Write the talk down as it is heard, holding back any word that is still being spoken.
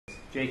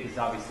Jake is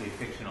obviously a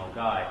fictional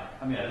guy.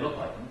 I mean, I look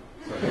like him.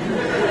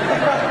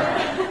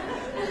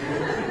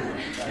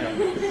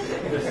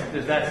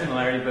 There's that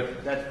similarity,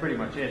 but that's pretty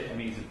much it. I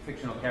mean, he's a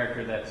fictional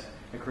character that's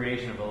a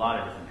creation of a lot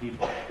of different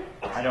people.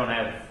 I don't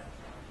have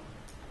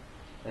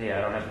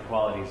the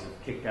qualities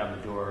of kick down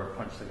the door or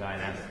punch the guy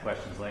and ask the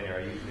questions later.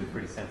 I usually a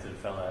pretty sensitive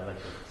fella. I like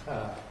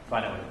to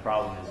find out what the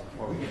problem is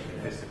before we get to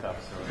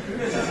fisticuffs.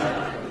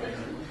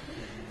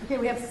 Okay,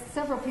 we have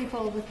several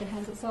people with their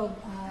hands up. So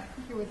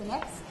here with the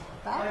next.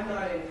 Back. I'm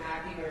not an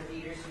acting or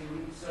theater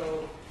student,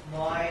 so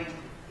my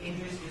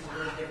interest is a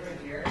little different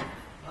here.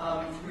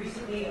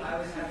 Recently, I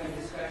was having a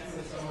discussion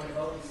with someone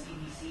about the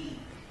CBC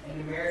and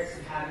the merits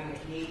of having a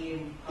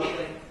Canadian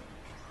public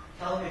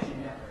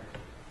television network.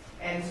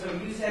 And so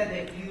you said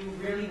that you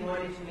really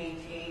wanted to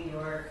maintain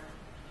your,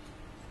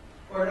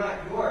 or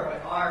not your,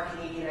 but our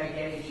Canadian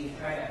identity and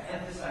try to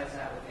emphasize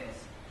that with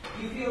this.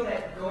 Do you feel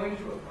that going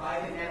to a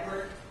private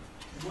network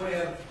would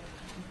have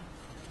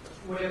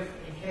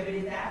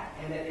inhibited that,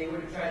 and that they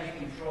would have tried to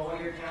control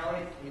your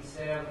talent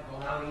instead of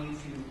allowing you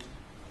to be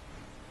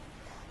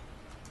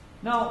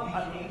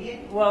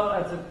Canadian? Well,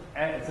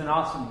 it's an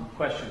awesome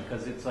question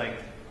because it's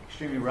like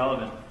extremely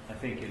relevant, I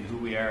think, in who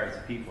we are as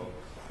a people.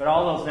 But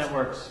all those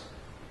networks,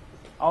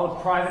 all the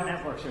private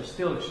networks are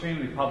still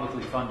extremely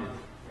publicly funded.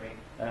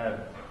 Right.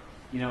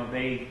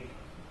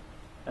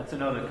 That's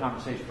another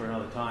conversation for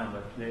another time,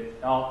 but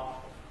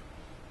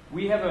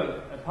we have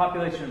a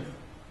population of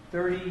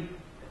 30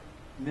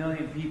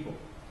 million people,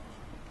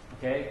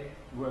 okay?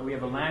 We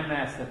have a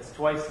landmass that's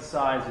twice the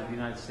size of the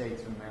United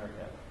States of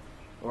America,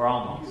 or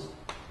almost.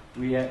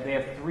 They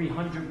have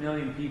 300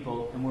 million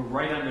people, and we're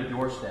right on their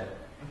doorstep.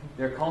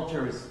 Their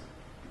culture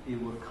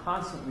we're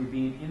constantly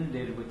being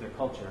inundated with their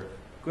culture,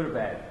 good or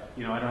bad.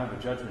 I don't have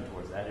a judgment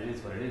towards that. It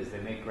is what it is. They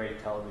make great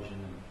television,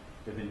 and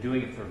they've been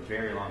doing it for a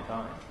very long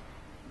time.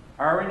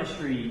 Our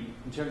industry,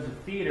 in terms of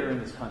theater in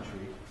this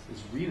country,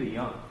 is really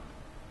young.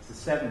 It's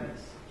the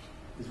 70s.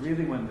 Is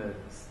really when the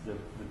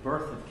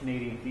birth of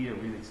Canadian theater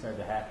really started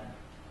to happen.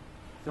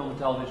 Film and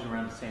television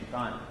around the same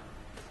time.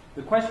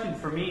 The question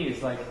for me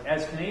is, like,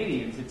 as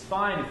Canadians, it's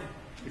fine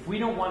if we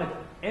don't want to,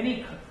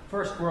 any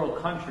first world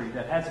country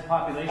that has a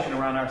population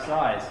around our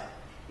size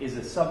is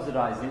a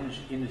subsidized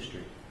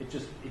industry.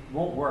 It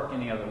won't work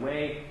any other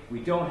way. We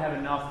don't have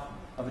enough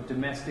of a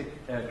domestic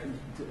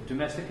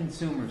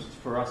consumers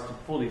for us to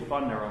fully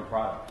fund our own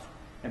product.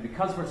 And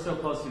because we're so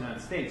close to the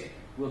United States,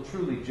 we'll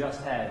truly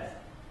just have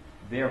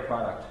their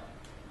product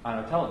on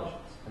our televisions.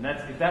 And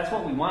if that's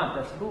what we want,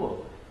 that's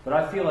cool. But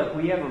I feel like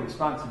we have a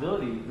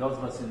responsibility, those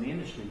of us in the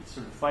industry, to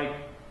sort of fight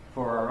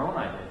for our own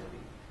identity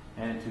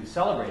and to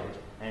celebrate it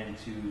and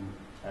to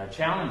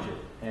challenge it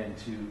and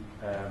to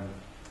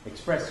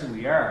express who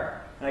we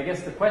are. And I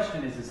guess the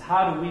question is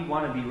how do we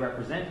want to be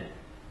represented?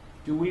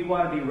 Do we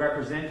want to be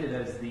represented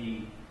as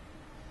the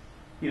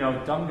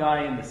dumb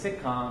guy in the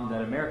sitcom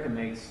that America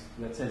makes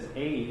that says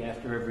A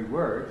after every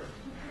word,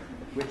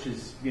 which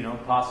is,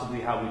 possibly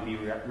how we'd be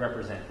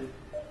represented?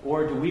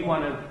 Or do we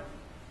want to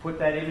put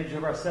that image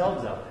of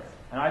ourselves out there?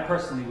 And I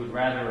personally would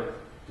rather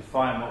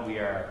define what we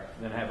are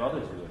than have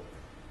others do it.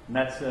 And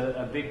that's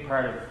a big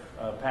part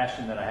of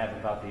passion that I have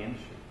about the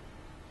industry.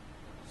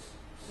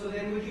 So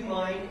then would you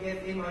mind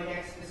if in my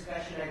next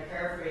discussion I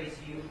paraphrase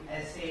you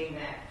as saying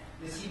that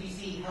the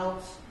CBC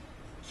helps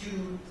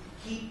to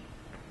keep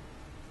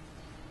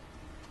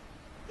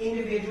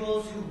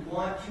individuals who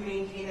want to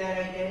maintain that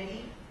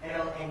identity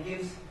and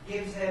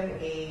gives them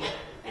a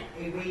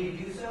way to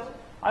do so?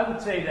 I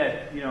would say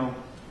that,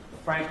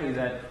 frankly,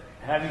 that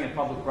having a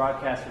public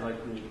broadcaster like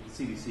the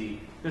CBC,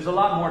 there's a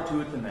lot more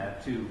to it than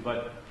that, too.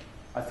 But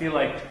I feel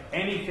like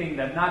anything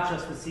that, not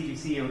just the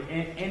CBC, or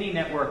any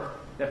network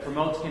that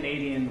promotes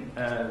Canadian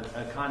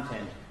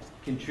content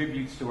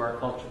contributes to our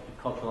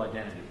cultural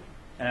identity.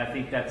 And I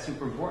think that's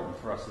super important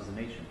for us as a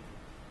nation.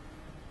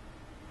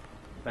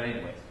 But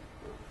anyways.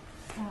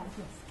 Yes.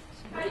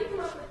 How do you come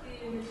up with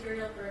the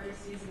material for every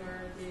season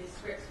or the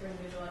scripts for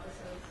individual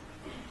episodes?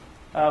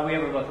 We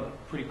have a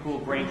pretty cool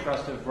brain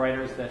trust of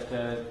writers that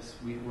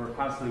we're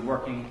constantly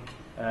working.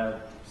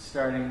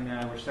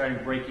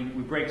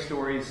 We break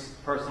stories,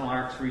 personal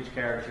arcs for each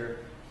character.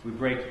 We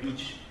break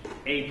each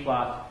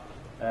A-plot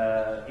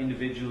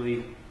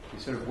individually. We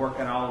sort of work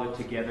on all of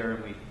it together,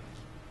 and we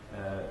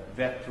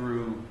vet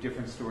through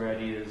different story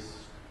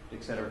ideas,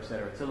 et cetera, et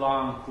cetera. It's a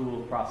long,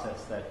 cool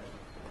process that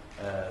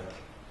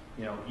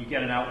you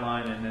get an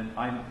outline, and then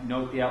I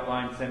note the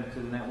outline, send it to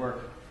the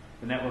network.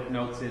 The network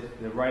notes it.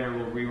 The writer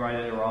will rewrite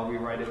it, or I'll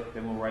rewrite it.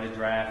 Then we'll write a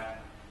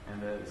draft,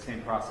 and the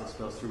same process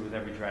goes through with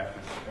every draft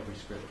of every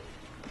script.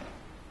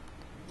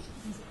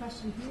 There's a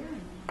question here.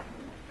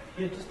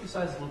 Yeah, just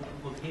besides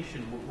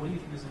location, what do you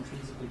think is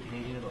intrinsically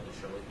Canadian about the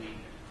show? Like, we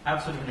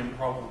have sort of an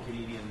improbable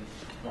Canadian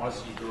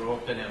modesty,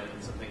 heroic dynamic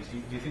in some things. Do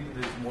you think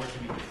that there's more to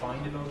be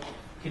defined about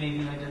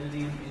Canadian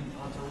identity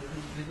on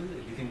television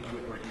particularly? Do you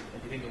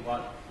think a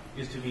lot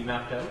is to be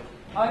mapped out?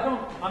 I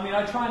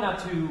try not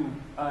to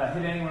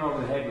hit anyone over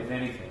the head with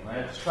anything, right?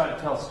 I just try to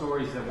tell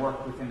stories that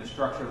work within the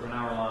structure of an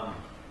hour-long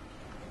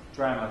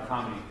drama,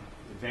 comedy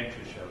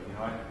adventure show. You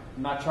know, I'm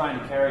not trying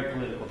to carry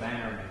political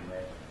banner in any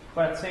way,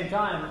 but at the same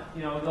time,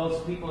 you know,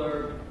 those people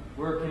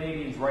we're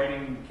Canadians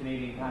writing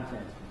Canadian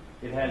content.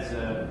 It has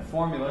a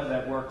formula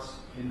that works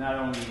in not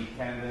only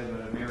Canada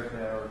but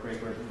America or Great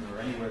Britain or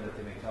anywhere that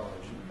they make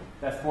television.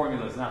 That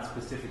formula is not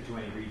specific to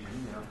any region.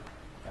 You know,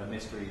 a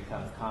mystery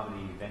kind of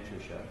comedy adventure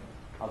show.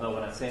 Although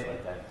when I say it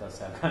like that, it does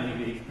sound kind of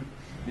unique.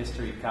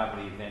 Mystery,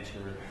 comedy,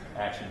 adventure,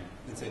 action,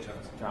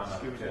 drama,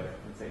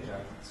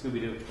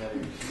 Scooby-Doo.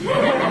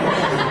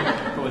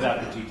 Go without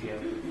the GTO.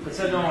 But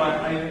so no,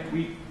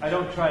 I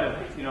don't try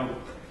to, you know,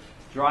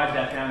 drive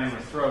that down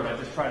anyone's throat. I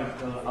just try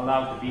to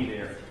allow it to be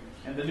there.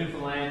 And the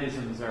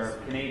Newfoundlandisms are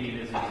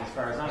Canadianisms as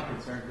far as I'm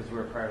concerned, because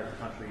we're a part of the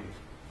country.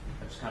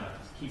 I just kind of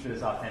keep it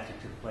as authentic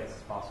to the place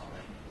as possible.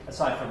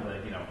 Aside from the,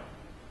 you know,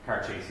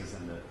 car chases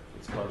and the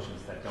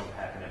explosions that don't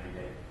happen every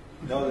day.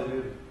 No, they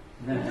do.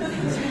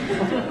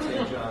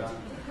 St. John's.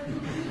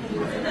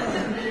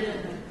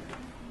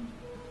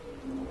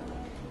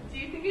 Do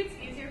you think it's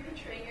easier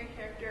portraying your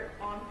character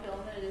on film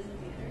than it is in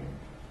theater?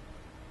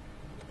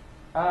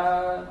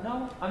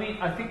 No. I mean,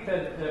 I think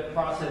that the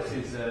process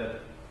is.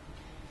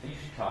 You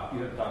should talk. You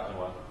haven't talked in a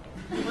while.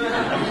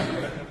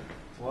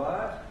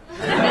 What?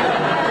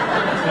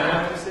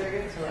 Say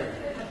again? Sorry.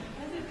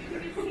 Do you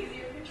think it's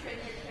easier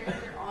portraying your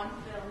character on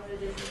film than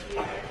it is in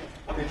theater?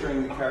 Picturing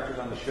the characters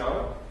on the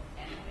show?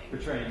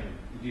 Portraying.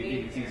 Do you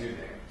think it's easier?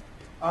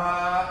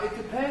 It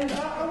depends.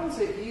 I wouldn't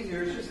say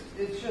easier.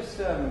 It's just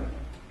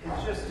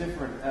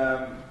different.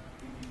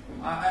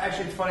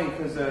 Actually, it's funny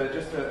because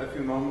just a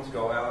few moments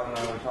ago, Allan and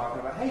I were talking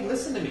about, hey,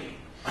 listen to me.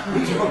 I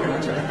just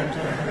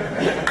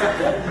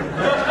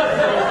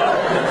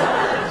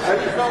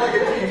felt like a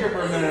teacher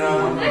for a minute. I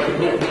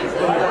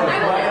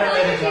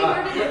feel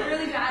like you worded it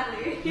really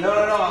badly. No.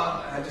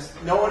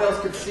 No one else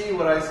could see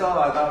what I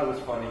saw. I thought it was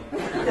funny.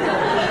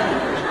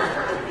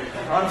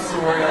 I'm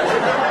sorry.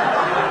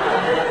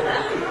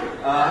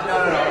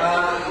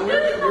 No.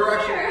 We're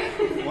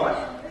actually. What?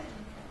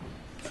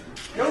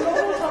 No,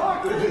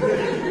 talk.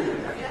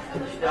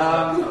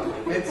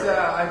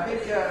 I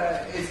think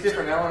it's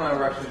different. Allan and I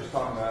were actually just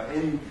talking about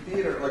in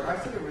theater. Like I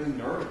still get really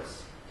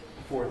nervous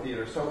before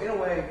theater. So in a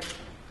way,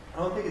 I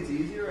don't think it's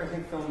easier. I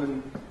think film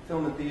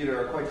and theater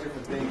are quite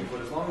different things.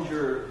 But as long as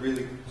you're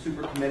really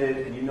super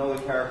committed and you know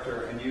the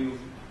character and you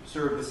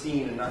serve the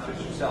scene and not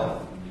just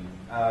yourself,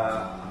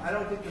 I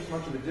don't think there's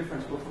much of a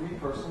difference. But for me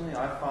personally,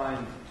 I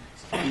find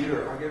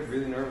theater, I get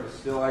really nervous.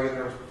 Still, I get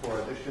nervous before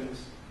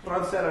auditions. But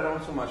on set, I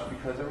don't so much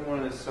because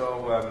everyone is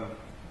so,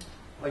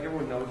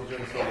 everyone knows each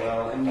other so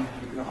well, and you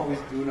can always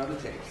do another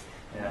take.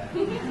 Yeah.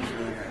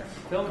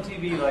 Film and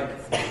TV,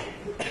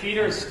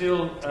 theater is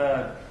still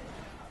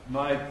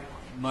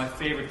my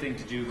favorite thing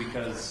to do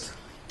because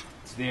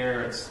it's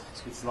there, it's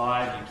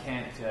live. You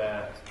can't,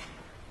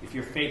 if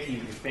you're faking,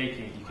 you're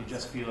faking. You can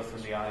just feel it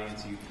from the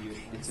audience.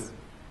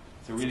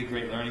 It's a really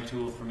great learning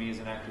tool for me as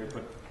an actor.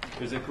 But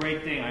there's a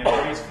great thing. I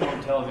raised film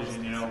and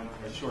television,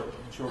 a short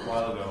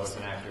while ago as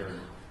an actor.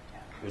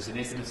 There's an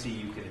intimacy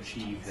you can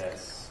achieve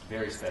that's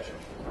very special.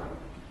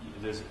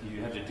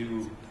 You have to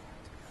do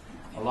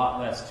a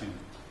lot less to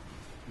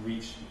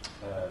reach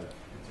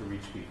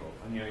people.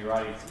 And your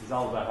audience is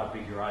all about how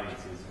big your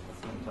audience is, and with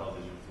film and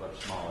television it's much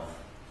smaller.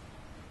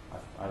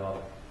 I love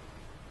it.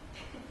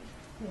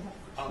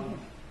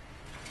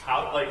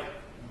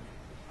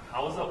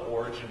 How was the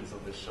origins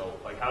of this show?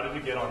 How did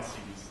you get on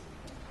CBC?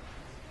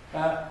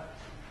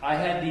 I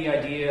had the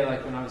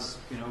idea when I was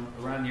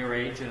around your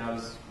age, and I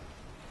was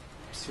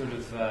sort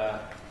of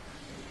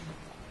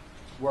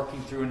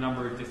working through a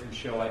number of different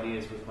show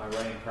ideas with my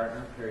writing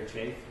partner, Perry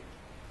Chafe.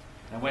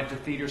 I went to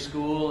theater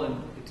school,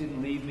 and it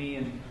didn't leave me,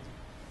 and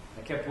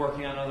I kept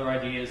working on other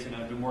ideas, and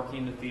I've been working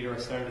in the theater. I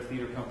started a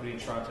theater company in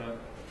Toronto,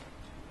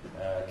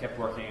 kept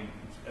working.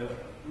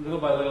 Little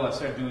by little, I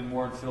started doing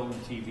more in film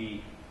and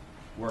TV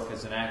work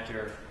as an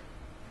actor,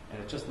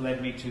 and it just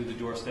led me to the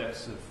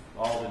doorsteps of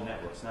all the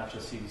networks, not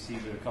just CBC,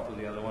 but a couple of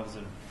the other ones,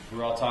 and we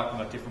were all talking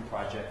about different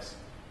projects.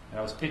 And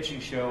I was pitching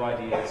show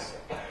ideas,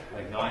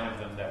 9 of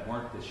them that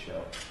weren't this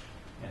show,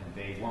 and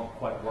they weren't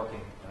quite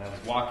working. And I was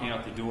walking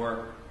out the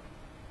door,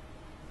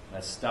 and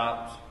I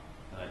stopped,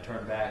 and I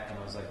turned back, and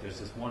I was like, there's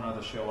this one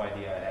other show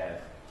idea I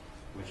have,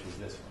 which was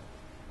this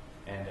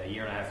one. And a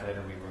year and a half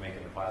later, we were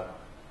making the pilot.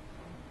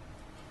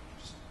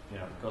 Just,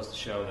 it goes to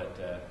show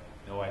that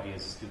no idea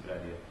is a stupid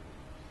idea.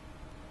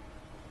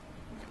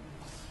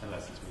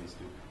 Unless it's really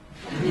stupid.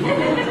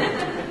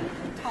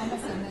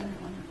 Thomas and then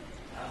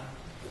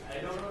I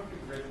don't know if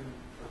you've written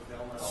for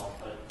film at all,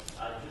 but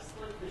just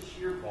the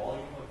sheer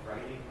volume of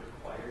writing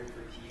required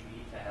for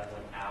TV to have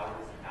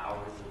hours and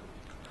hours of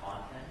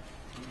content,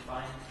 do you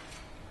find?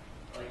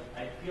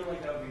 I feel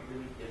like that would be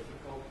really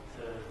difficult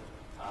to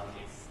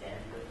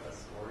extend a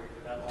story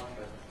for that long,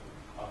 but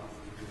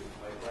obviously you do it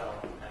quite well.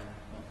 I'm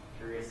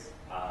curious,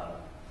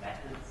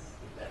 methods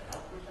that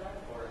help with that,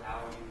 or how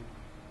you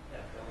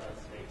fill that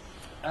space?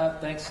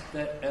 Thanks.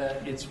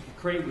 It's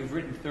great. We've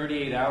written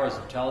 38 hours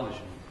of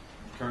television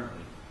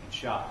currently in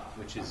shot,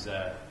 which is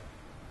a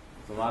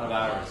lot of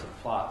hours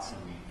of plots, and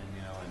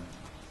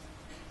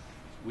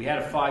we had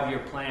a 5-year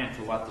plan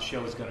for what the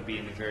show was going to be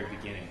in the very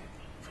beginning.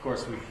 Of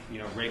course, we've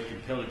raped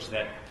and pillaged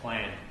that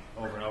plan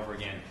over and over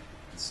again.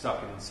 And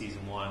stuck it in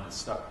season 1, and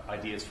stuck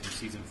ideas from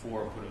season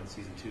 4 and put them in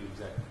season 2,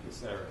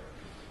 etc.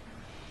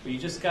 But you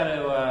just got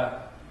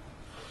to,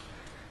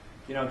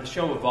 the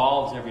show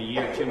evolves every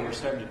year too. We're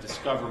starting to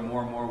discover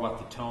more and more what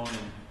the tone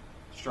and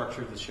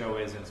structure of the show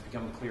is, and it's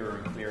becoming clearer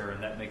and clearer,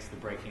 and that makes the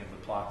breaking of the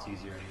plots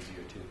easier and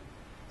easier too.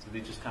 So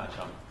they just kind of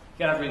come. You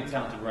got to have really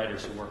talented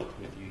writers who work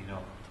with you. You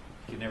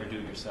can never do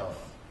it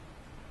yourself.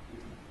 Do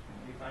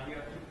you find you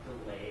have to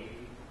delay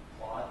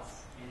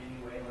plots in any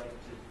way, like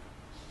to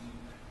keep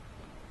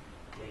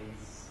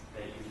things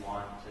that you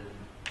want to?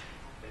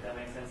 If that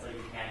makes sense, like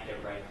you can't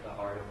get right to the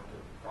heart of the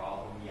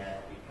problem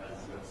yet because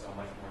you have so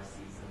much more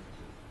season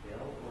to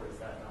fill, or is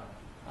that not?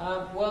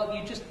 Well,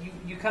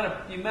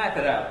 you map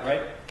it out,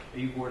 right? Are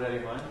you bored out of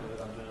your mind?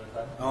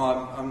 No,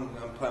 I'm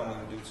playing what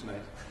I'm going to do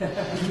tonight.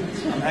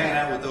 I'm hanging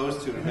out with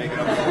those two to make it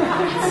up.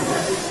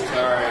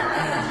 Sorry,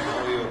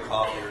 I'll give you a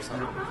coffee or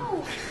something.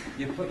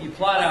 You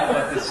plot out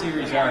what the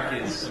series arc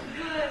is.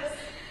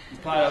 You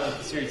plot out what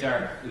the series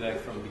arc like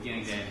from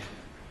beginning to end,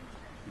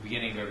 the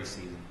beginning of every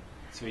season.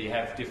 So you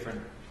have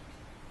different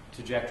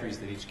trajectories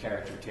that each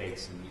character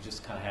takes, and you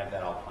just kind of have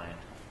that all planned.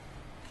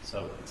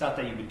 So it's not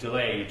that you would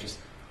delay.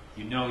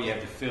 You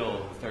have to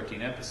fill the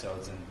 13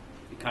 episodes, and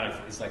it kind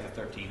of is like a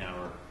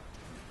 13-hour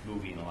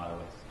movie in a lot of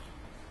ways.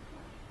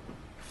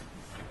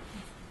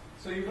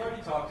 So you've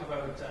already talked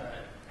about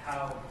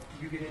how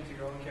you get into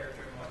your own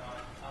character and whatnot.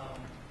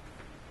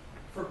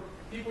 For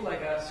people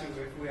like us who,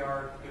 if we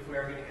are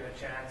going to get a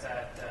chance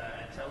at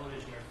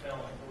television or film,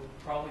 we're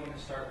probably going to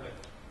start with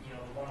the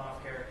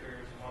one-off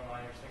characters,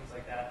 one-liners, things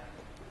like that.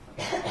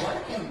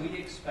 What can we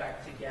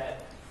expect to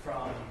get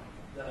from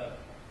the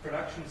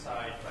production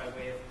side by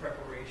way of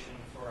preparation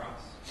for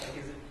us?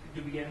 Like,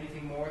 do we get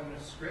anything more than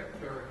a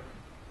script, or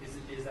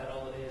is that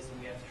all it is, and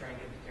we have to try and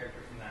get the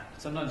character from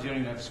that? Sometimes you don't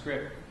even have a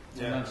script.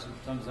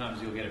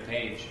 Sometimes you'll get a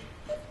page,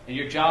 and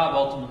your job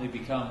ultimately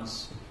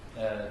becomes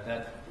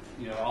that.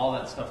 All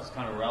that stuff is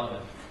kind of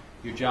irrelevant.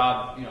 Your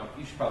job,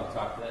 you should probably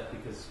talk to that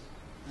because.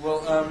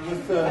 Well,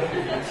 with the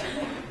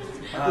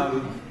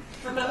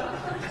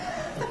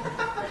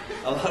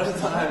a lot of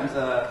times,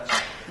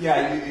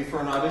 for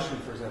an audition,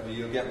 for example,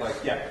 you'll get you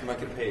might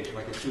get a page, you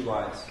might get 2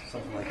 lines,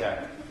 something like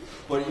that.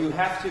 But you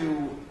have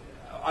to.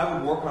 I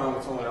would work on it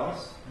with someone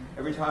else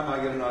every time I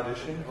get an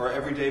audition, or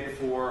every day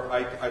before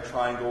I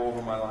try and go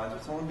over my lines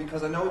with someone,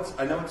 because I know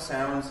it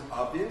sounds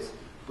obvious,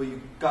 but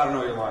you got to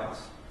know your lines.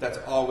 That's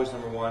always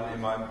number one in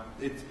my.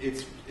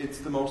 It's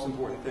the most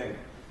important thing,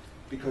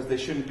 because they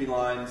shouldn't be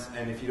lines,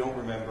 and if you don't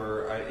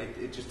remember,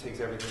 it just takes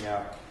everything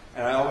out.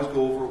 And I always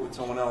go over it with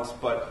someone else,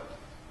 but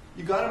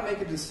you got to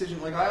make a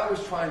decision. Like, I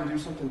always try and do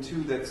something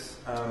too that's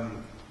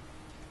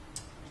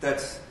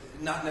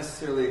not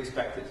necessarily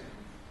expected.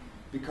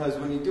 Because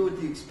when you do it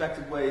the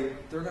expected way,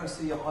 they're going to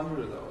see 100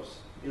 of those.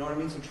 You know what I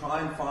mean? So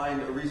try and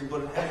find a reason,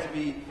 but it has to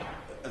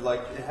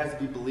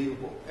be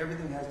believable.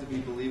 Everything has to be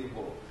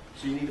believable.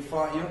 So you need to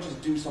find. You don't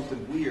just do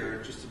something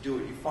weird just to do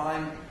it. You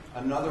find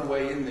another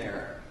way in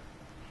there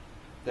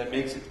that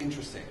makes it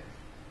interesting.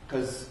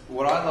 Because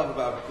what I love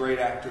about great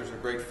actors or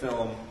great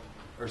film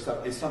or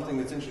stuff is something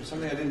that's interesting,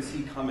 something I didn't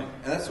see coming,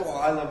 and that's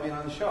why I love being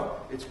on the show.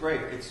 It's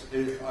great. It's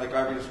like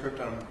I read a script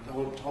and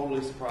I'm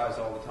totally surprised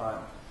all the time.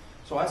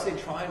 So I say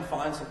try and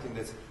find something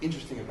that's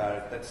interesting about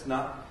it, that's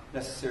not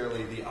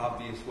necessarily the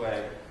obvious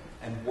way,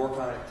 and work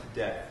on it to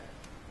death.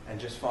 And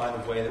just find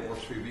a way that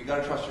works for you. But you got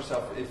to trust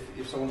yourself.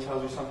 If someone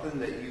tells you something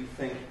that you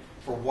think,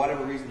 for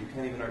whatever reason, you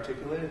can't even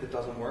articulate it, that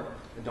doesn't work,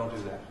 then don't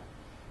do that.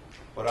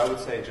 But I would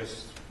say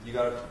just, you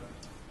got to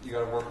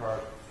work hard,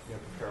 you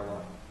got to prepare a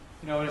lot.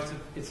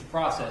 It's a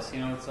process.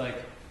 It's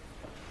like,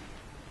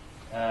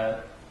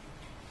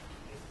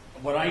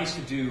 what I used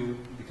to do,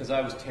 because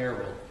I was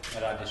terrible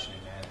at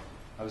auditioning, man.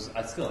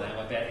 I still am.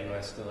 I bet you I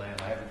still am.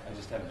 I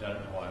just haven't done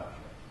it in a while.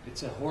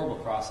 It's a horrible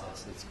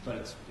process.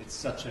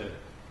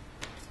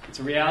 It's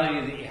a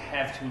reality that you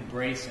have to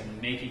embrace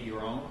and make it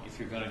your own if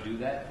you're going to do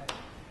that.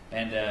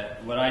 And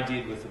what I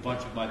did with a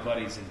bunch of my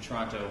buddies in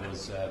Toronto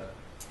was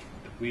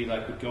we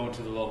would go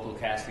into the local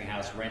casting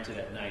house, rent it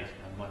at night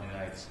on Monday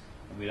nights,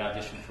 and we'd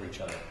audition for each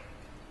other,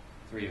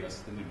 3 of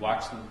us. Then we'd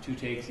watch them, 2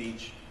 takes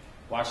each,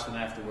 watch them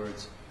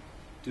afterwards,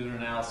 do an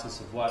analysis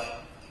of what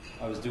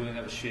I was doing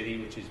that was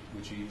shitty,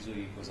 which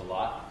usually was a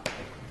lot of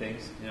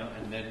things,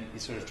 and then you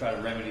sort of try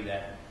to remedy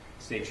that,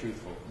 stay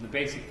truthful. And the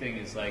basic thing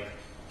is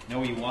know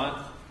what you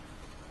want,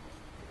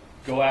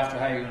 go after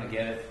how you're going to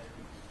get it,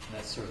 and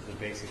that's sort of the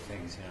basic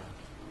things,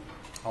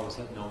 Always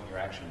know what your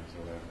action is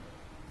or whatever.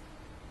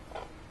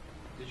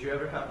 Did you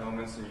ever have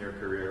moments in your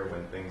career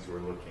when things were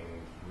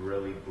looking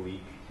really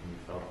bleak and you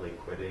felt like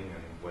quitting,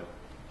 and what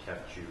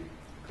kept you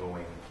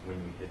going when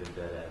you hit a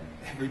dead end?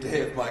 Every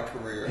day of my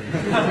career,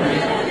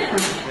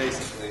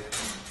 basically.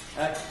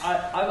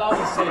 I've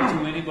always said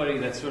to anybody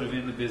that's sort of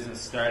in the business,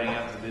 starting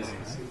out in the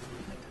business,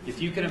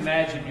 if you can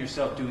imagine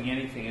yourself doing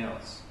anything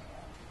else,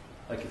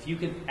 if you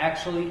can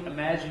actually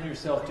imagine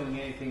yourself doing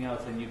anything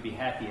else and you'd be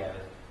happy at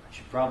it, you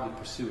should probably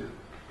pursue it.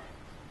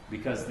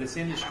 Because this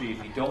industry,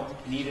 if you don't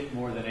need it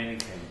more than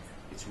anything,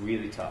 it's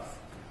really tough.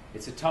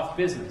 It's a tough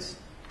business,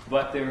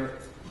 but there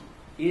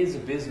is a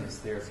business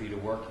there for you to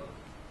work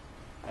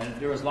in. And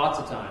there was lots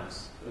of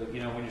times, when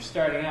you're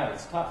starting out,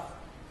 it's tough.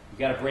 You've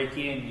got to break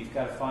in, you've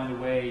got to find a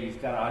way,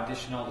 you've got to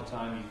audition all the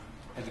time, you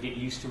have to get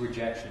used to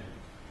rejection,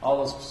 all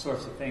those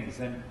sorts of things.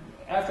 And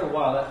after a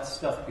while, that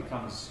stuff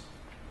becomes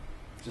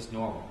just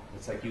normal.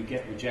 It's like you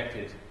get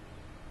rejected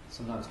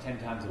sometimes 10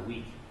 times a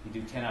week. You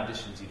do 10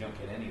 auditions, you don't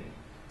get any of them.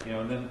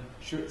 And then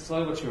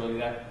slowly but surely,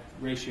 that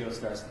ratio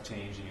starts to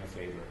change in your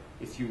favor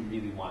if you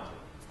really want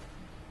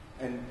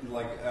it. And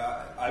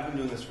I've been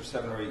doing this for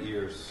 7 or 8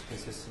 years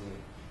consistently.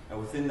 And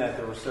within that,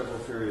 there were several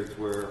periods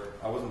where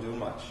I wasn't doing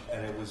much,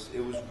 and it was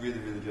really,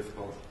 really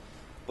difficult.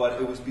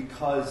 But it was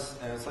because,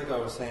 and it's like I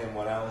was saying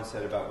what Allan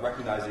said about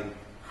recognizing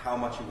how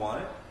much you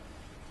want it.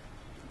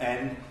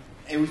 And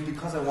it was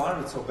because I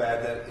wanted it so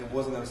bad that it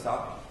wasn't going to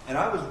stop me. And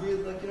I was really,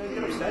 you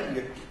get upset,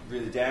 you get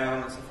really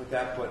down and stuff like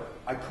that, but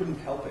I couldn't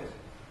help it.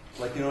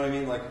 You know what I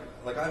mean? Like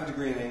I have a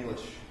degree in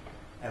English,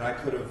 and I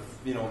could have,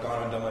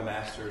 gone and done my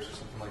master's or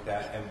something like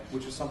that, and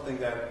which is something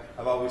that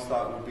I've always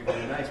thought would be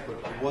really nice, but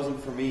it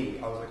wasn't for me.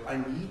 I was like, I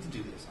need to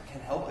do this. I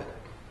can't help it.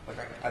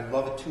 I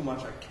love it too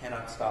much. I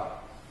cannot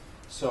stop.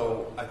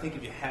 So I think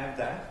if you have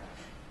that,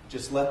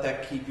 just let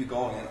that keep you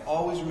going, and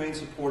always remain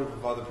supportive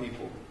of other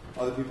people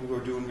who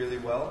are doing really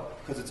well,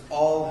 because it's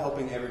all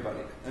helping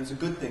everybody, and it's a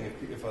good thing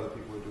if other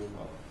people are doing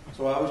well.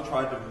 So I always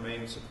try to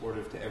remain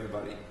supportive to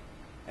everybody,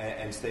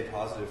 and stay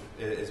positive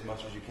as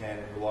much as you can,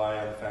 and rely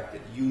on the fact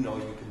that you know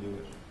you can do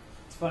it.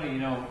 It's funny,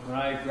 when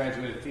I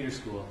graduated theater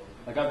school,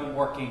 I've been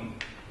working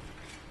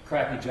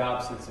crappy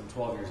jobs since I'm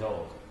 12 years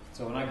old.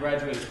 So when I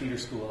graduated theater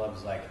school, I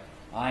was like,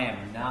 I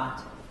am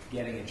not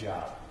getting a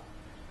job.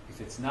 If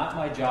it's not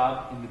my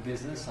job in the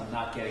business, I'm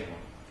not getting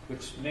one.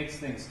 Which makes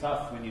things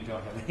tough when you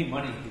don't have any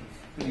money,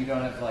 when you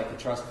don't have a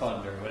trust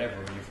fund or whatever,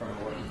 when you're from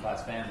a working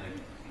class family.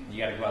 You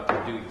got to go out there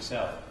and do it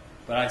yourself.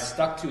 But I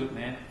stuck to it,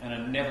 man, and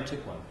I never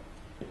took one.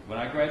 When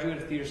I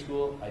graduated theater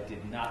school, I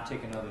did not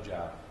take another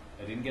job.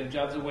 I didn't get a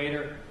job as a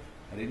waiter.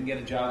 I didn't get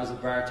a job as a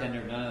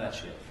bartender, none of that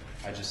shit.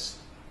 I just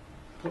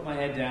put my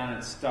head down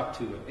and stuck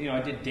to it.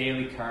 I did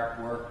daily cart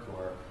work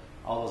or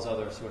all those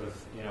other sort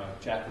of,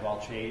 jack of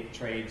all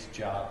trades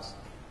jobs.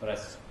 But I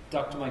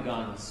stuck to my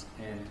guns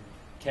and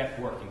kept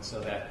working so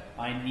that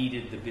I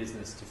needed the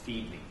business to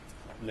feed me,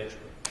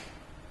 literally.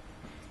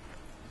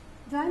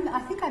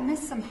 I think I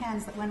missed some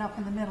hands that went up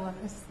in the middle.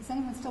 Is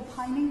anyone still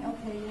pining?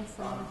 Okay, yes.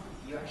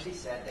 You actually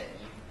said that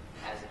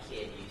as a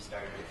kid, you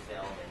started to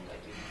film and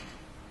you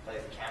play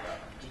with the camera.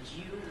 Did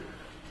you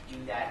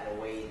do that in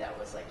a way that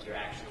was you're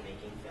actually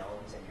making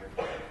films and you're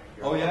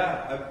Oh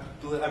yeah,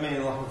 I mean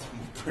a lot of them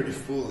were pretty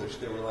foolish.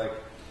 They were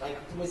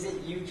was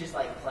it you just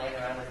playing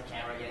around with the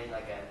camera, getting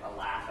a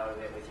laugh out of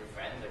it with your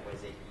friends, or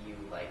was it you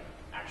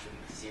actually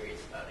serious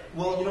about it?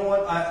 Well, you know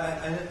what?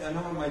 I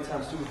know it might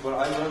sound stupid, but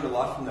I learned a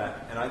lot from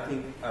that. And I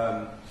think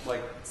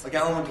like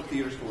Allan went to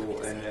theater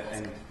school,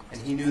 and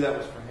he knew that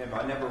was for him.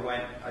 I never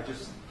went. I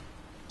just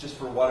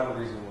for whatever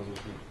reason was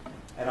with me.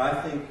 And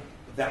I think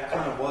that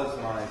kind of was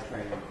my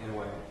training in a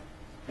way,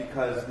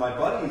 because my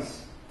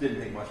buddies didn't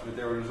think much of it.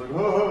 They were just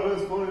oh,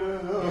 that's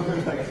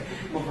funny.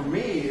 Well, for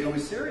me, it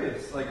was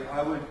serious.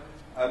 I would,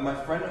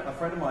 a friend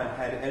of mine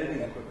had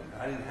editing equipment.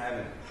 I didn't have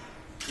any.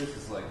 This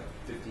is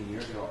 15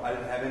 years ago. I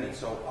didn't have any,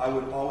 so I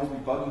would always be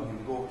bugging him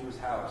to go over to his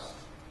house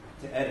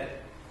to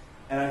edit.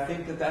 And I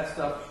think that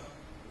stuff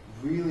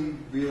really,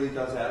 really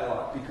does add a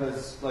lot,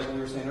 because, like we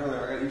were saying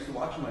earlier, I got used to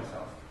watching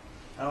myself.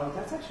 And I'm like,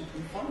 that's actually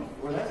pretty funny,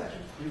 or that's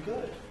actually pretty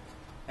good.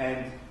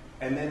 And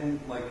then,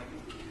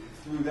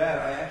 through that,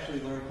 I actually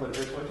learned quite a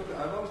bit. So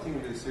I've always taken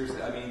it really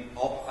seriously. I mean,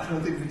 I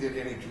don't think we did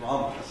any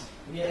dramas.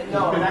 Yeah,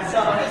 no, that's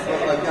not what I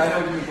said.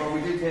 I know, but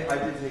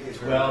I did take it.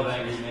 12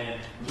 Angry Men.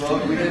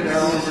 12, we did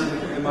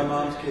that in my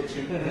mom's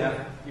kitchen.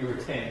 Yeah. You were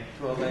 10.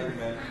 12 Angry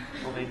Men.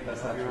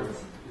 That's not true. No,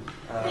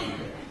 I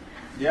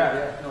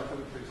took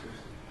it pretty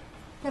seriously.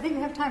 I think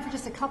we have time for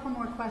just a couple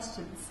more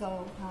questions.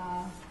 So,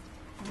 I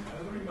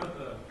was wondering about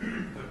the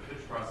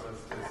pitch process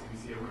to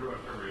CBC. I wonder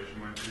what preparation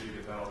went through to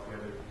get that all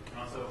together. And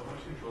also, how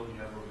much control do you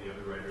have over the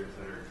other writers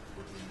that are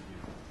working with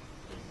you?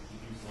 Did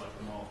you select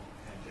them all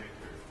handpicked?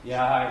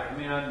 Yeah, I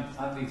mean, I'm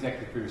the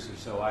executive producer,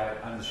 so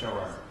I'm the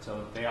showrunner.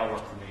 So they all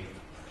work for me,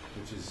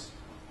 which is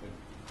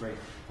a great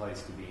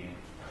place to be in.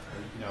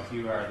 If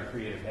you are the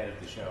creative head of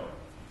the show.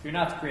 If you're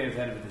not the creative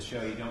head of the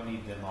show, you don't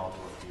need them all to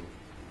work for you.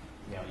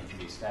 You can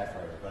be a staff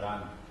writer, but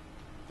I'm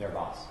their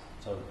boss.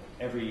 So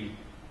every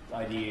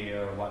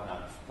idea or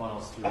whatnot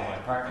funnels through my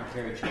partner,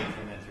 Carrie Chafe,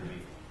 and then through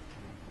me.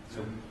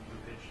 So the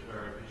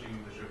pitching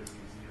the show to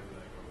CBC,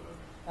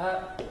 how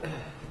does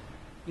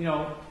that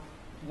go?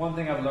 One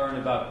thing I've learned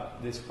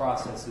about this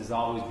process is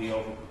always be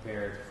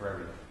over-prepared for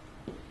everything.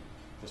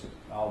 Just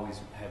always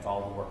have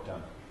all the work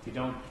done. If you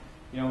don't,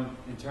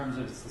 in terms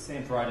of, it's the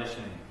same for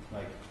auditioning.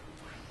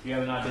 If you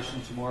have an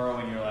audition tomorrow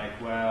and you're like,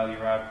 well,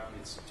 you're out,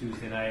 it's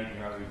Tuesday night, and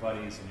you're out with your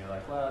buddies, and you're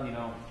like, well, I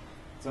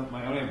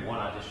only have one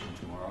audition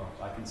tomorrow.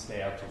 I can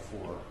stay out till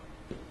 4.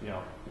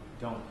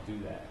 Don't do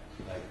that.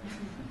 Like,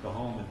 go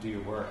home and do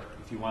your work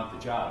if you want the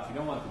job. If you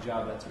don't want the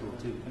job, that's cool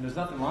too. And there's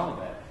nothing wrong with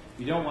that. If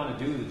you don't want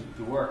to do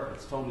the work,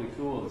 it's totally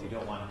cool if you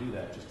don't want to do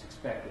that. Just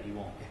expect that you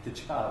won't get the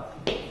job.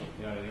 You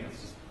know what I mean?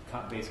 It's just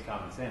basic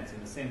common sense.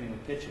 And the same thing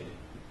with pitching.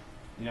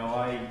 You know,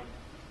 I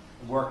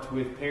worked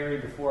with Perry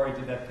before I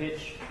did that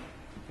pitch.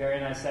 Perry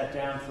and I sat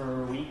down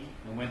for a week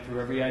and went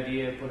through every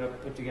idea,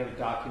 put together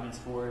documents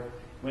for it.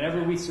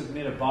 Whenever we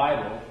submit a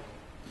Bible,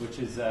 which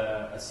is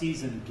a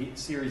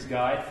series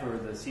guide for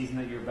the season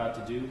that you're about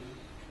to do,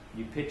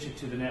 you pitch it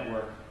to the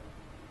network,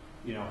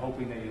 you know,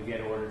 hoping that you'll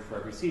get ordered for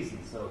every season.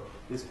 So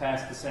this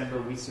past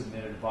December, we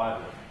submitted a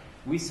Bible.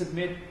 We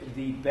submit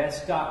the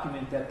best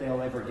document that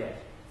they'll ever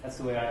get. That's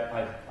the way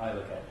I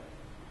look at it.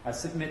 I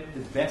submit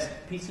the best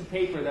piece of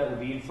paper that will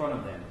be in front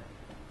of them,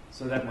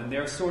 so that when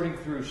they're sorting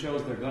through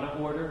shows they're going to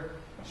order,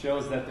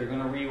 shows that they're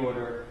going to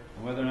reorder,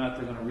 and whether or not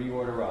they're going to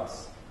reorder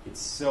us, it's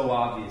so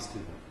obvious to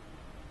them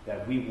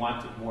that we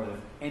want it more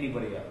than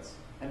anybody else.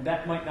 And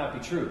that might not be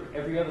true.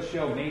 Every other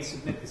show may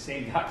submit the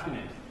same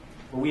document.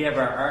 But we have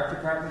our art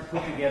department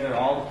put together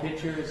all the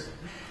pictures,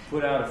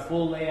 put out a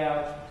full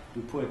layout.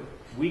 We put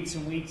weeks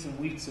and weeks and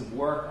weeks of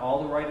work.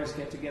 All the writers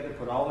get together,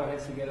 put all their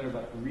heads together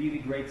about really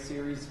great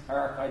series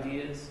arc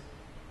ideas.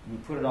 And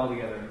we put it all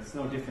together, and it's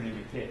no different in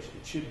your pitch.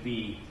 It should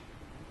be,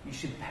 you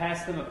should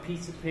pass them a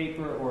piece of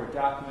paper or a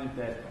document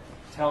that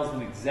tells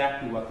them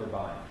exactly what they're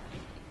buying,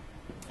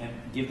 and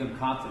give them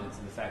confidence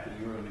in the fact that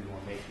you're going to be the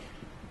one making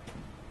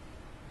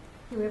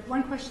it. We have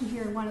one question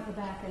here and one at the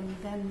back, and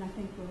then I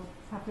think we'll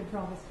have to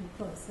draw this to a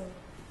close. So,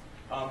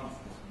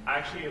 I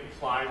actually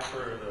applied for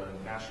the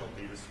National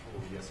Theatre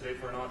School yesterday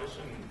for an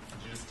audition.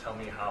 Could you just tell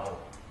me how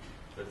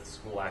the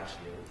school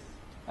actually is?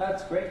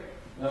 That's great.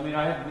 I mean,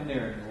 I haven't been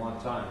there in a long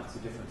time. It's a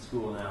different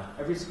school now.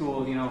 Every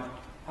school, you know,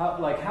 how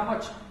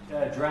much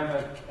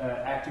drama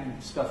acting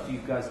stuff do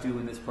you guys do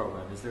in this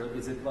program? Is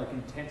it like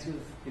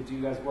intensive? Do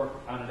you guys work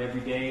on it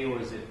every day, or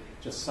is it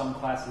just some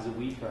classes a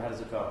week, or how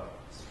does it go?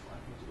 It's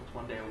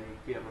 1 day a week.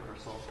 We have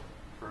rehearsal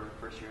for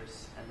first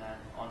years, and then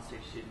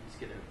on-stage students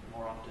get it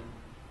more often.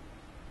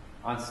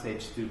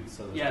 On-stage students,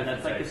 so yeah,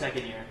 that's like the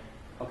second year.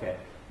 Okay,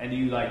 and do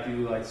you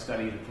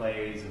study the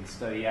plays and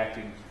study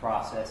acting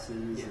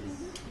processes? Yes.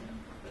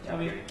 And, I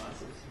mean,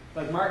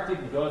 like Mark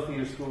didn't go to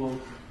theater school.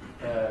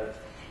 It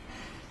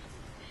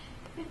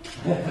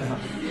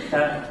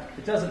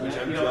doesn't Which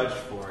matter. I'm judged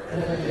for.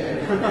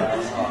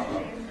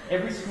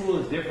 Every school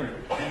is different.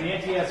 And the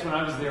NTS, when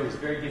I was there, was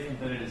very different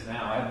than it is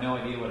now. I have no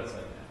idea what it's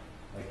like now.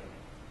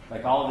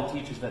 Like all of the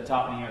teachers that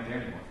taught me aren't there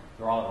anymore.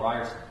 They're all at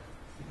Ryerson.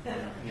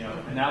 You know,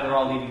 and now they're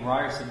all leaving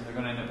Ryerson. They're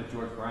going to end up at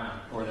George Brown,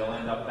 or they'll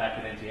end up back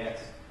at NTS.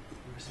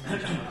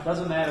 It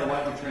doesn't matter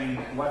what the training,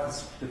 what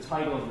the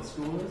title of the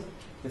school is.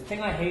 The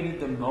thing I hated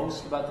the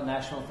most about the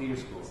National Theatre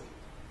School,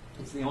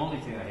 it's the only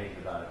thing I hated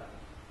about it,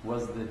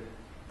 was the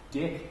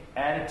dick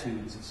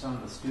attitudes of some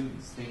of the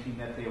students, thinking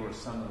that they were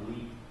some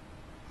elite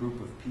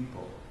group of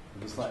people.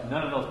 It was like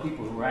none of those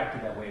people who were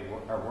acting that way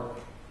are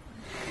working.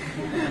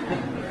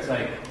 It's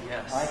like,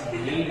 yes.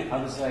 I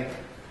was like,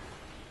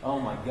 oh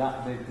my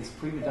God, this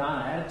prima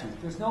donna attitude.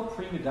 There's no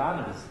prima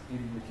donnas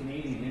in the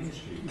Canadian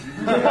industry.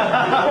 There's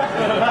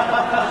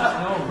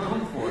no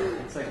room for it.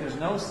 It's like there's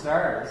no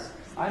stars.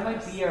 I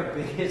might be our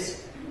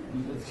biggest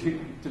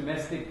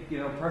domestic,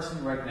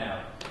 person right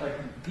now.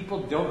 Like, people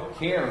don't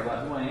care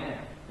about who I am.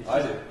 I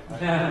do.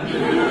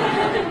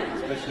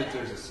 Especially if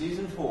there's a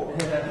season 4.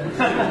 okay,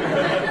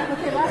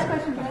 last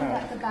question right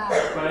at the back.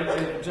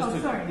 But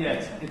sorry.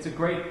 Yeah, it's a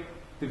great.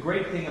 The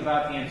great thing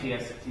about the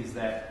NTS is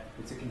that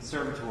it's a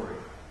conservatory,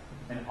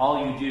 and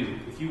all you do,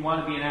 if you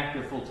want to be an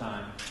actor full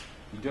time,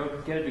 you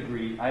don't get a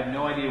degree. I have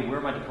no idea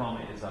where my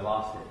diploma is. I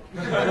lost it.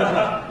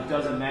 It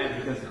doesn't matter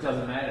because it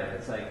doesn't matter.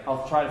 It's like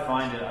I'll try to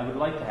find it. I would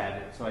like to have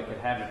it so I could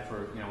have it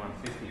for when I'm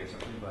 50 or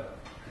something, but.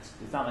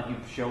 It's not like you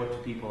show it to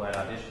people at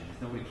auditions.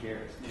 Nobody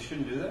cares. You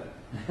shouldn't do that.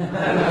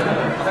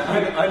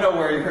 I know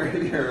where you're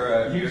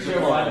you show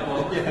my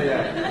diploma.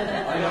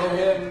 Yeah. I know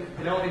him.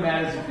 It only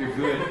matters if you're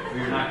good or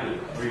you're not good,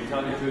 or you're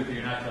telling the truth or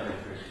you're not telling the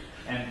truth.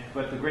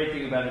 But the great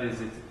thing about it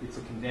is it's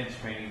a condensed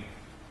training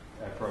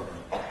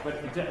program. But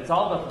it's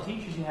all about the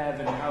teachers you have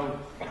and how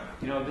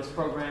this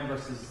program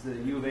versus the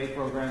U of A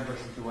program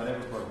versus the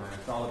whatever program.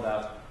 It's all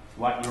about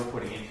what you're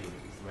putting into it.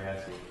 Is the way I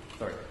see it.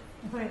 Sorry.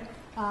 Okay.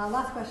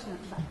 Last question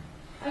at the back.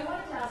 I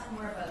wanted to ask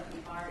more about the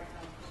art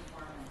of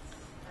performance.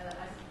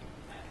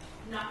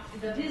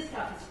 The biz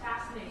stuff is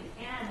fascinating,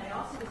 and I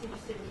also was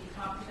interested when you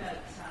talked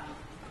about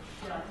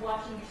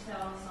watching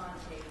yourselves on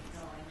stage,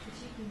 and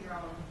critiquing your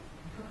own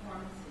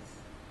performances.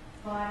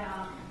 But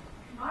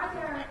are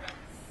there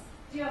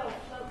still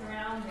floating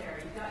around there?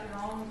 You've got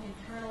your own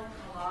internal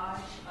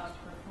collage of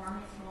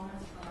performance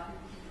moments from other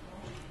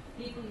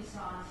people you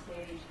saw on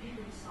stage,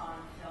 people you saw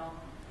on film,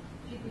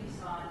 people you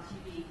saw on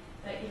TV.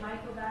 That you might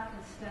go back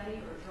and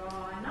study or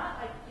draw on, not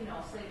like,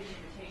 slavish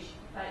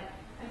imitation, but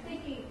I'm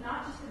thinking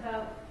not just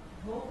about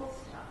vocal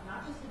stuff,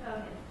 not just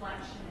about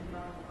inflection and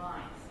normal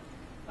lines,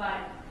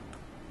 but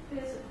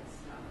physical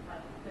stuff, like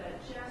the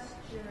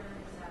gestures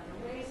and the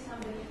way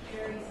somebody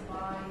carries a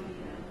body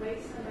and the way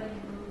somebody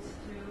moves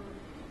through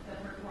the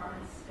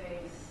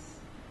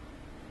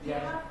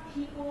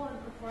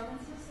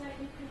that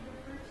you could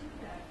refer to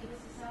that give us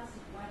a sense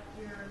of what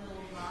your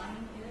little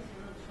line is,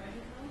 your little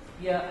treasure trove?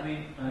 Yeah, I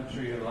mean, I'm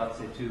sure you have a lot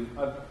to say too.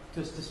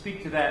 Just to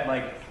speak to that,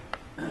 like,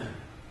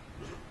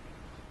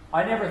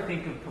 I never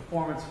think of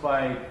performance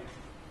by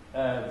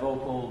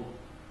vocal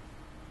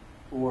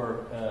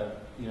or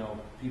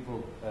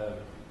people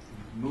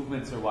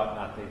movements or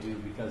whatnot they do,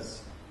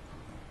 because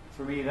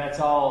for me that's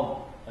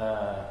all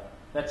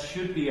that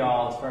should be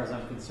all, as far as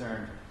I'm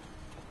concerned,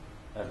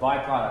 a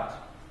byproduct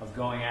of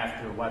going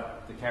after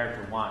what the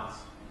character wants.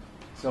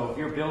 So if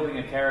you're building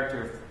a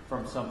character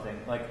from something,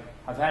 like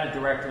I've had a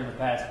director in the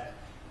past,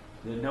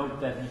 the note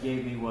that he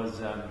gave me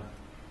was,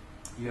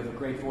 you have a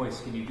great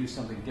voice, can you do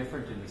something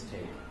different in this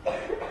take?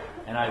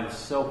 And I was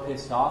so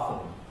pissed off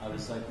of him. I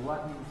was like,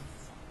 what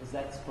is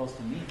that supposed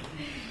to mean?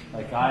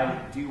 Like,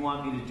 do you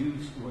want me to do,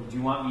 or do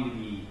you want me to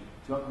be,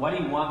 what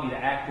do you want me to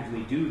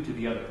actively do to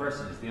the other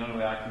person is the only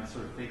way I can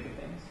sort of think of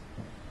things.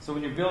 So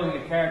when you're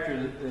building a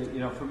character,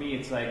 for me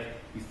it's like,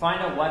 you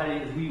find out what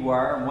it is, who you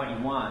are and what you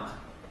want,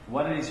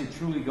 what it is you're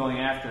truly going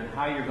after, and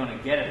how you're going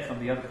to get it from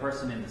the other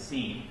person in the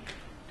scene.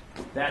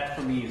 That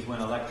for me is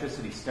when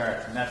electricity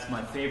starts, and that's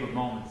my favorite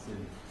moments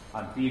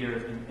on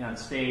theater, on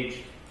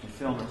stage, in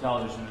film and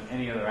television, and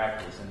any other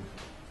actors. And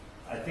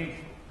I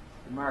think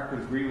Mark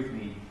would agree with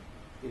me.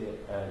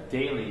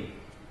 Daily,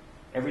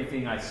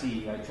 everything I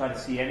see, I try to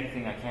see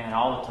anything I can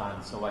all the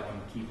time, so I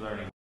can keep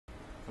learning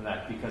from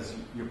that. Because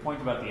your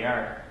point about the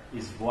art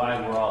is why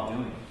we're all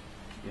doing it.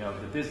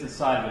 The business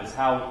side of it is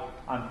how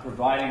I'm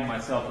providing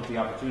myself with the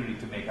opportunity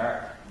to make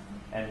art,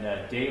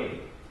 and daily.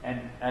 And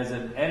as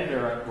an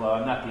editor, well,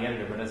 I'm not the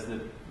editor, but as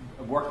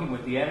working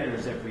with the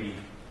editors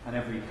on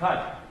every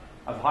cut,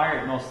 I've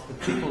hired most of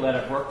the people that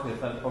I've worked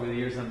with over the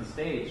years on the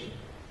stage,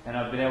 and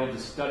I've been able to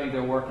study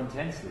their work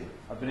intensely.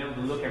 I've been able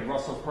to look at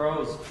Russell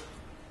Crowe's,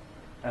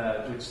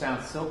 which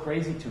sounds so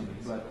crazy to me,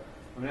 but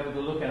I've been able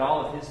to look at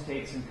all of his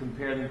takes and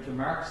compare them to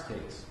Mark's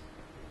takes.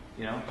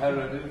 How did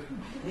I do?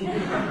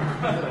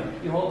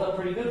 You hold up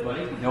pretty good,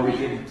 buddy. No, we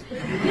didn't.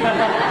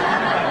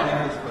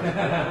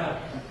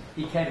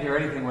 He can't hear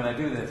anything when I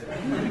do this.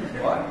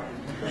 What?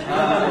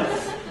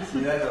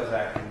 See, that does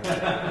acting.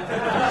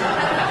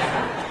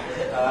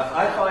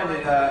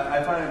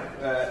 I find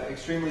it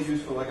extremely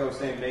useful, like I was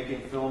saying,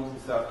 making films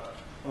and stuff.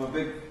 I'm a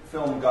big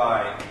film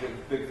guy,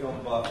 big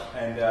film buff,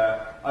 and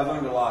I've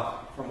learned a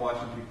lot from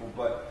watching people,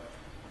 but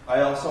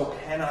I also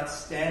cannot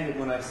stand it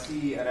when I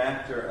see an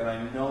actor and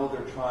I know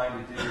they're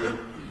trying to do,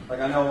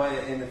 like I know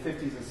in the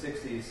 50s and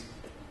 60s,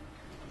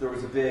 there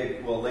was a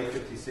big, well, late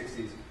 50s,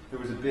 60s, there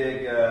was a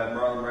big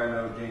Marlon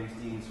Brando, James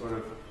Dean sort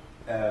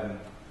of...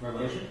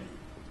 Revolution?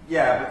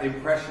 Yeah, but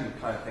impression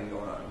kind of thing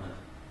going on.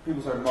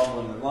 People started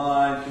mumbling the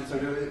lines,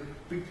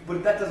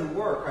 but that doesn't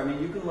work. I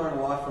mean, you can learn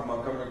a lot from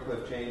Montgomery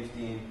Clift, James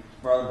Dean,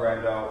 Marlon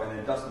Brando, and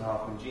then Dustin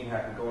Hoffman, Gene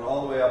Hackman, going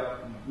all the way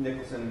up,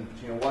 Nicholson,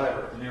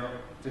 whatever.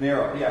 De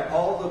Niro, yeah,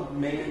 all the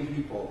main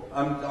people.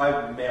 I'm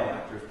male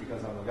actors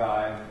because I'm a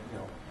guy, and,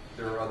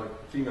 there are other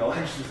female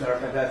actors that are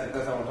fantastic.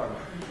 That's not what I'm talking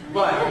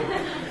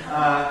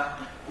about.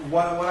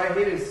 But what I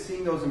hate is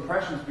seeing those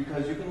impressions,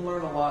 because you can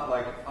learn a lot.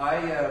 Like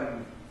I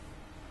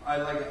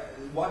like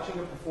watching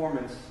a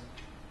performance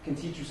can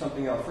teach you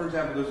something else. For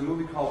example, there's a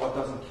movie called What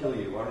Doesn't Kill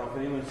You. I don't know if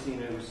anyone's seen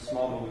it. It was a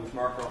small movie with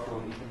Mark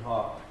Ruffalo and Ethan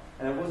Hawke,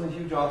 and it wasn't a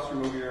huge Oscar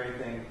movie or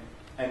anything.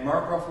 And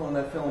Mark Ruffalo in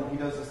that film, he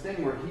does this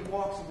thing where he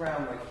walks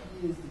around like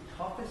he is the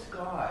toughest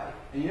guy,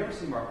 and you never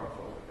see Mark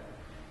Ruffalo like that.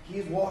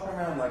 He's walking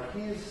around like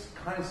he's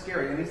kind of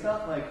scary, and he's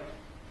not like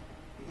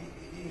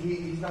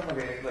he's not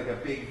like a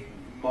big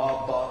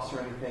mob boss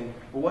or anything.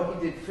 But what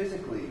he did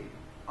physically,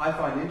 I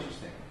find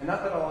interesting, and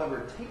not that I'll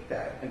ever take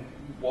that and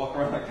walk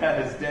around like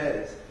that as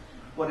Des,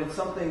 but it's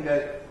something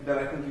that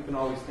I think you can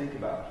always think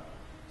about.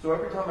 So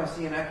every time I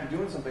see an actor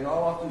doing something,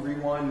 I'll often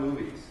rewind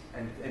movies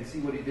and see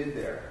what he did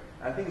there.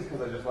 And I think it's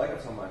because I just like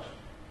it so much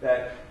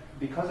that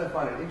because I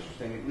find it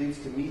interesting, it leads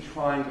to me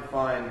trying to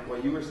find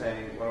what you were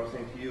saying, what I was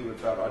saying to you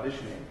about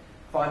auditioning,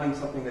 finding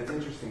something that's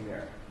interesting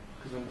there.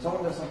 Because when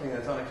someone does something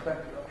that's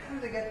unexpected, how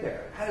did they get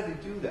there? How did they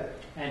do that?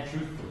 And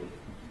truthfully.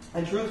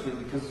 And truthfully,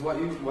 because what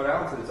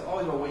Allan said, it's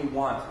always about what you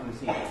want in the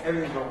scene.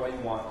 Everything's about what you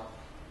want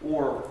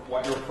or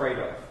what you're afraid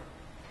of.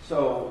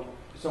 So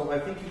I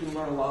think you can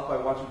learn a lot by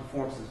watching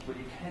performances, but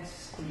you can't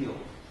steal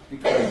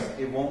because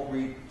it won't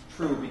read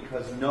true,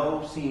 because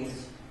no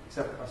scenes,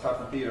 except aside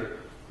from theater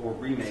or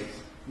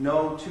remakes,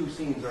 no two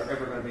scenes are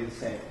ever going to be the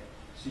same.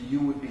 So you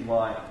would be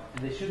lying.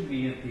 And they shouldn't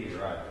be in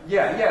theater either.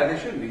 Yeah, they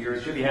shouldn't be.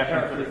 It should be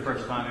happening for the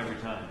first time every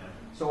time. Yeah.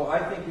 So I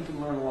think you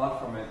can learn a lot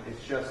from it.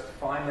 It's just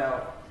finding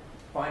out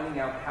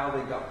how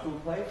they got to a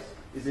place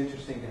is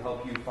interesting to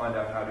help you find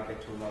out how to get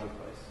to another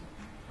place.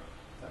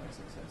 If that makes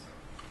any sense.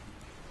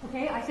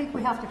 Okay, I think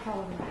we have to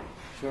call it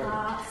a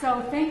wrap. Sure.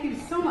 So thank you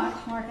so much,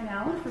 Mark and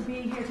Allan, for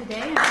being here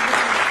today.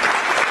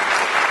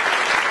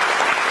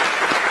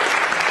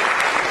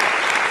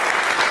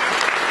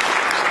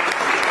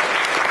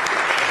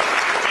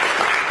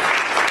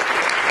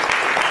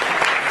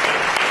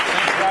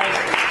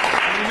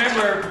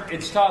 Remember,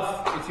 it's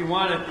tough. If you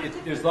want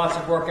it, there's lots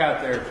of work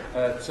out there,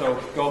 so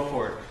go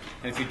for it.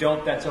 And if you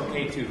don't, that's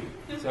okay too.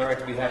 It's all right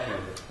to be happy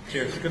with it.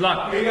 Cheers. Good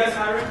luck. Are you guys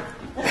hiring?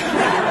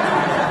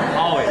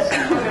 Always.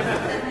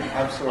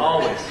 Absolutely.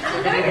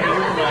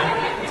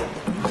 Always.